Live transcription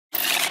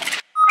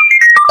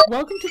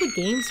Welcome to the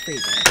Games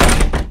Freezer.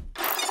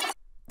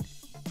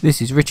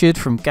 This is Richard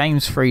from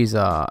Games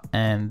Freezer,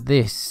 and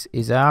this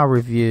is our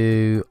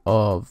review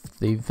of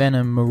the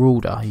Venom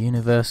Marauder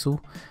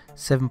Universal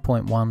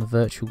 7.1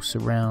 virtual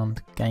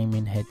surround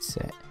gaming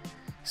headset.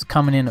 It's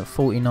coming in at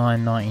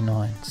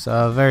 $49.99,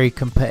 so a very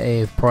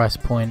competitive price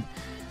point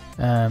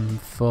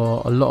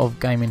for a lot of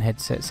gaming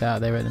headsets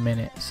out there at the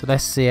minute. So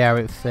let's see how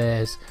it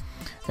fares.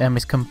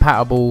 It's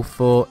compatible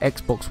for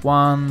Xbox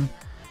One,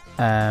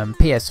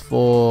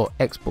 PS4,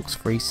 Xbox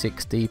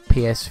 360,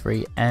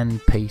 PS3 and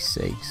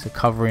PC, so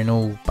covering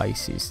all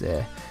bases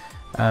there.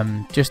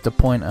 Just a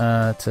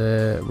pointer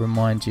to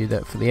remind you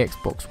that for the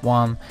Xbox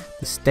One,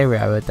 the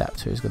stereo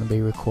adapter is going to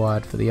be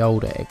required for the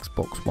older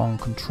Xbox One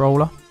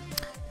controller,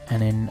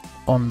 and then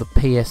on the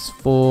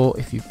PS4,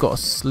 if you've got a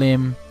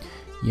Slim,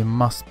 you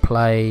must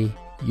play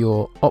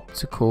your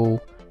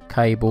optical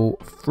cable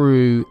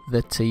through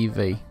the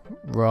TV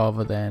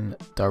rather than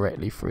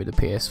directly through the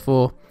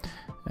PS4.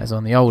 As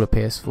on the older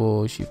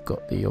PS4s, you've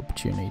got the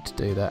opportunity to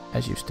do that,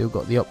 as you've still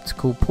got the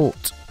optical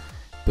port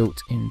built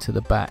into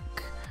the back.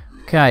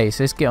 Okay,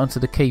 so let's get on to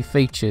the key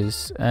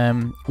features.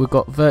 We've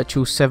got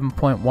virtual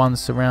 7.1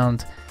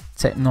 surround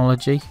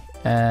technology.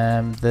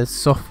 The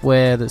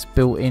software that's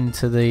built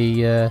into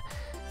the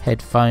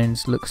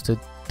headphones looks to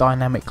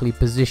dynamically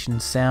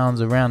position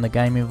sounds around the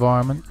game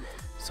environment,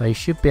 so you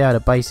should be able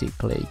to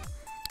basically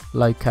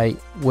locate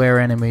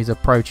where enemies are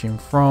approaching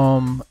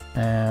from,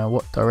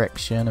 what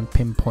direction, and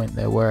pinpoint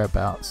their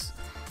whereabouts.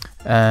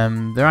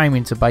 They're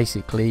aiming to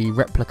basically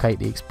replicate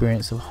the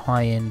experience of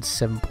high-end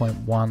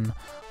 7.1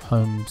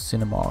 home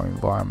cinema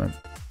environment.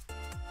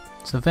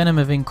 So Venom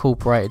have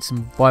incorporated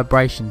some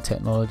vibration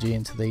technology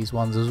into these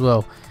ones as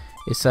well.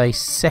 It's a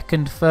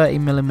second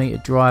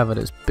 30mm driver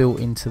that's built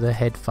into the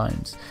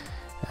headphones.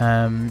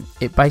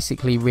 It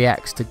basically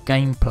reacts to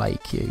gameplay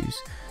cues,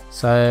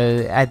 so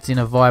it adds in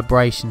a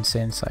vibration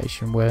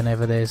sensation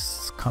whenever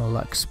there's kind of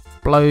like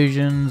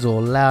explosions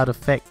or loud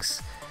effects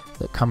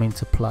that come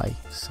into play.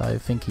 So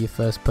think of your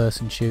first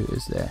person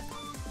shooters there.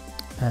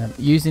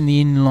 Using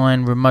the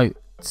inline remote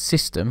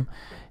system,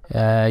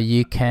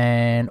 you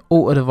can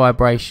alter the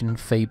vibration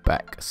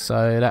feedback,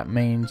 so that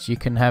means you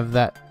can have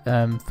that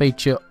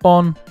feature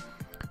on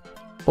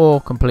or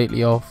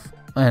completely off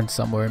and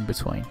somewhere in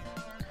between.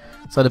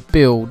 So the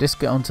build, let's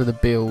get onto the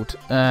build.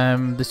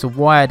 This is a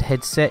wired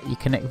headset, you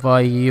connect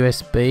via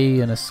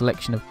USB, and a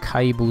selection of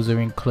cables are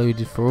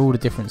included for all the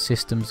different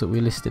systems that we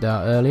listed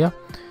out earlier.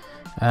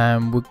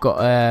 We've got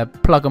a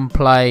plug and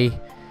play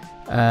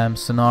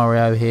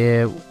scenario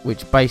here,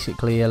 which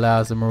basically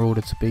allows the Marauder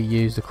to be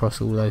used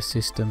across all those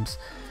systems,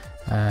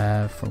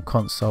 from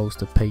consoles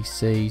to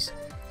PCs.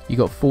 You've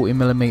got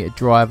 40mm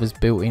drivers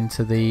built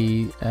into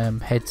the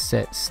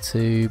headsets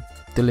to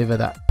deliver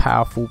that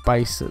powerful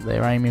bass that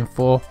they're aiming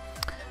for.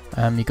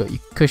 You've got your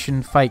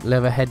cushioned fake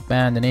leather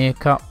headband and ear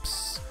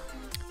cups.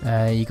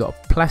 You've got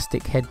a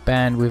plastic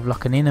headband with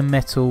like an inner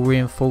metal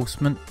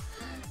reinforcement.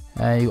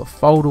 You've got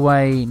fold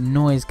away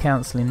noise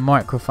cancelling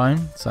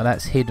microphone, so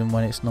that's hidden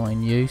when it's not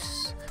in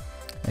use.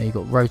 You've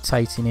got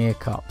rotating ear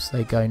cups,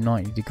 they go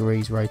 90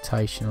 degrees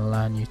rotation,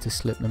 allowing you to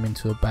slip them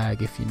into a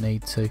bag if you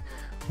need to,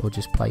 or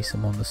just place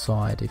them on the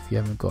side if you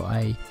haven't got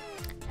a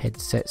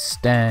headset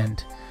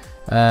stand.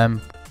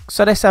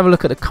 So let's have a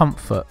look at the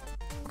comfort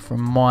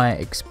from my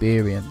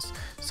experience.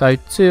 So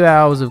 2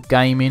 hours of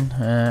gaming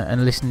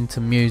and listening to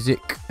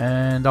music,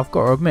 and I've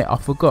got to admit I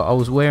forgot I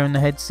was wearing the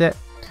headset,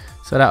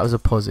 so that was a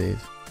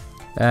positive.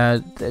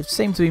 They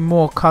seem to be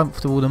more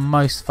comfortable than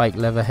most fake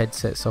leather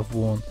headsets I've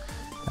worn.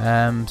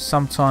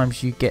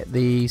 Sometimes you get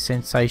the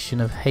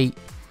sensation of heat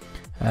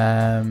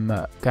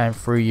going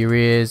through your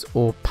ears,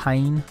 or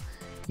pain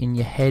in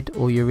your head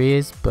or your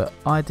ears, but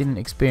I didn't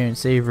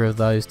experience either of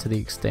those to the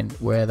extent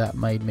where that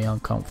made me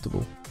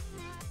uncomfortable.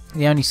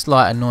 The only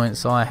slight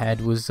annoyance I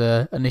had was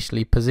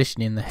initially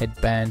positioning the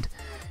headband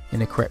in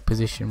the correct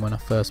position when I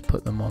first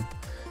put them on,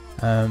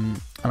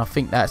 and I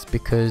think that's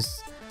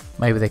because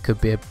maybe there could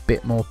be a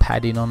bit more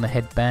padding on the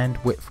headband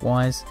width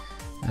wise,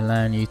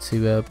 allowing you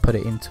to put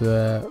it into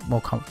a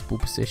more comfortable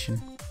position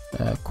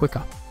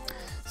quicker.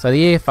 So the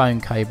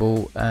earphone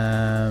cable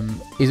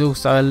is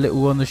also a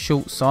little on the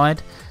short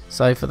side,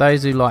 so for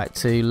those who like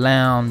to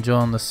lounge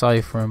on the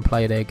sofa and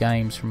play their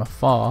games from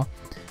afar,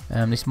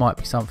 this might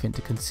be something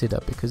to consider.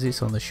 Because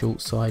it's on the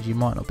short side, you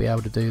might not be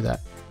able to do that.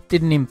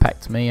 Didn't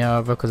impact me,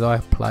 however, because I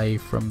play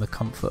from the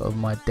comfort of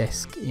my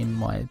desk in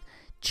my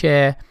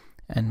chair,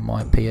 and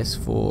my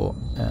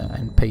PS4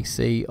 and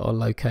PC are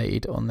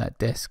located on that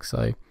desk,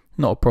 so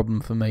not a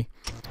problem for me.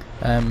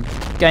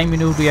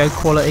 Gaming audio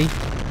quality,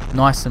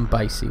 nice and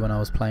bassy when I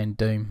was playing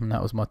Doom, and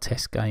that was my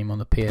test game on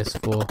the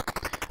PS4.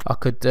 I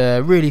could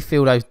really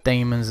feel those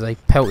demons. They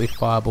pelted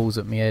fireballs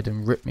at my head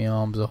and ripped my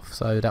arms off,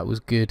 so that was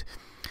good.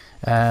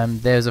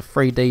 There's a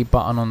 3D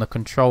button on the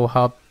control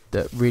hub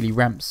that really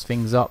ramps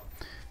things up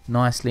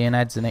nicely and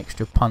adds an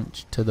extra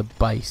punch to the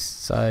bass,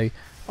 so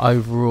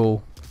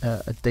overall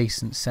a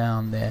decent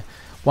sound there.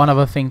 One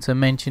other thing to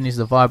mention is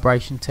the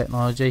vibration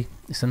technology.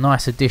 It's a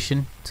nice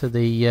addition to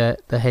the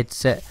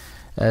headset,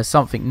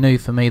 something new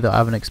for me that I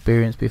haven't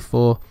experienced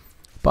before,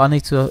 but I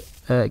need to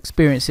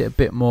experience it a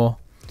bit more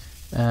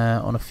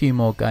on a few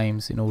more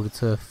games in order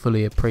to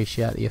fully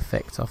appreciate the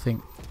effect, I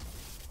think.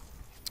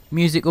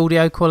 Music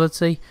audio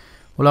quality,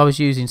 well, I was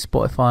using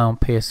Spotify on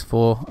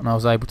PS4 and I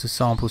was able to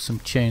sample some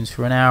tunes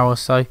for an hour or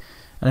so,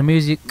 and the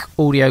music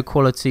audio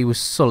quality was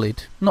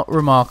solid, not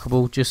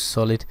remarkable, just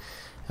solid.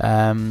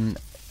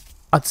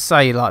 I'd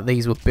say like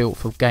these were built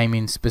for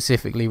gaming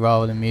specifically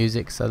rather than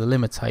music, so the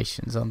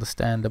limitations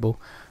understandable,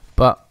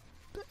 but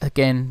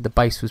again the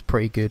bass was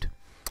pretty good.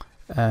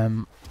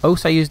 I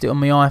also used it on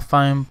my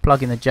iPhone,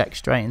 plugging the jack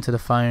straight into the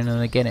phone,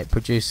 and again it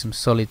produced some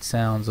solid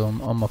sounds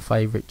on my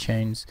favourite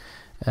tunes.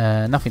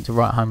 Nothing to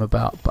write home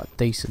about, but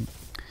decent.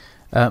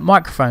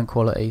 Microphone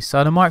quality,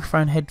 so the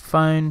microphone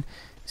headphone,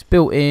 it's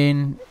built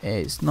in,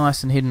 it's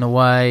nice and hidden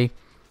away,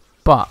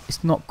 but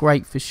it's not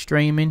great for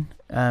streaming.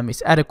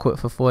 It's adequate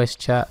for voice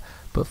chat,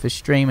 but for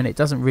streaming it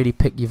doesn't really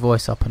pick your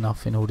voice up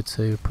enough in order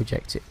to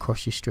project it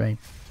across your stream.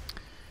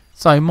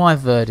 So my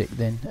verdict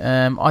then,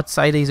 I'd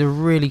say these are a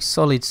really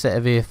solid set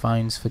of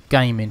earphones for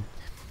gaming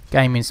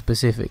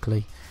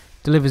specifically.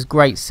 Delivers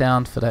great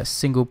sound for that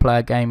single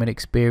player gaming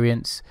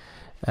experience,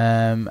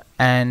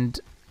 and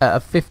at a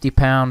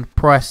 £50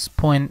 price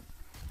point,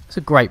 it's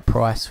a great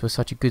price for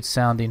such a good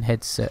sounding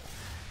headset.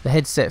 The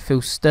headset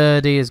feels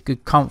sturdy, has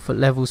good comfort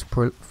levels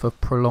for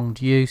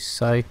prolonged use,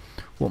 so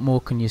what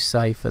more can you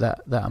say for that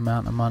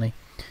amount of money?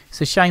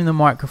 It's a shame the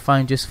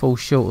microphone just falls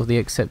short of the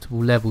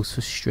acceptable levels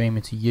for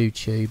streaming to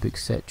YouTube,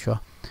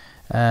 etc.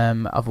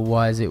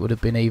 Otherwise it would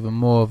have been even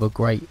more of a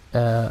great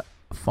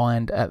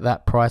find at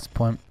that price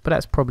point, but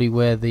that's probably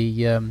where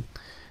the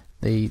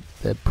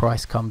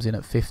price comes in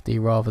at 50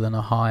 rather than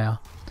a higher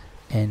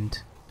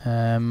end.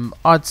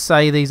 I'd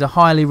say these are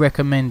highly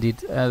recommended.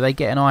 They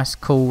get a nice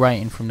cool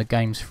rating from the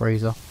Games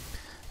Freezer,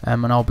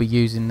 and I'll be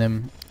using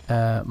them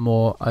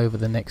more over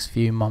the next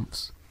few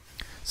months.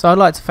 So I'd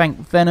like to thank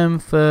Venom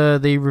for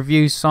the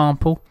review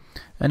sample,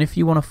 and if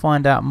you want to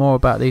find out more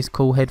about these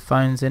cool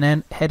headphones,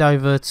 then head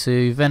over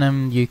to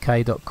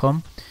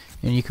venomuk.com,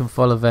 and you can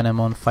follow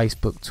Venom on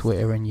Facebook,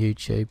 Twitter and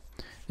YouTube.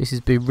 This has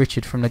been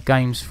Richard from the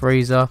Games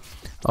Freezer.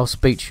 I'll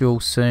speak to you all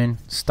soon.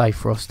 Stay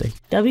frosty.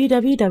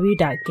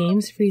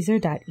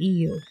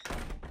 www.gamesfreezer.eu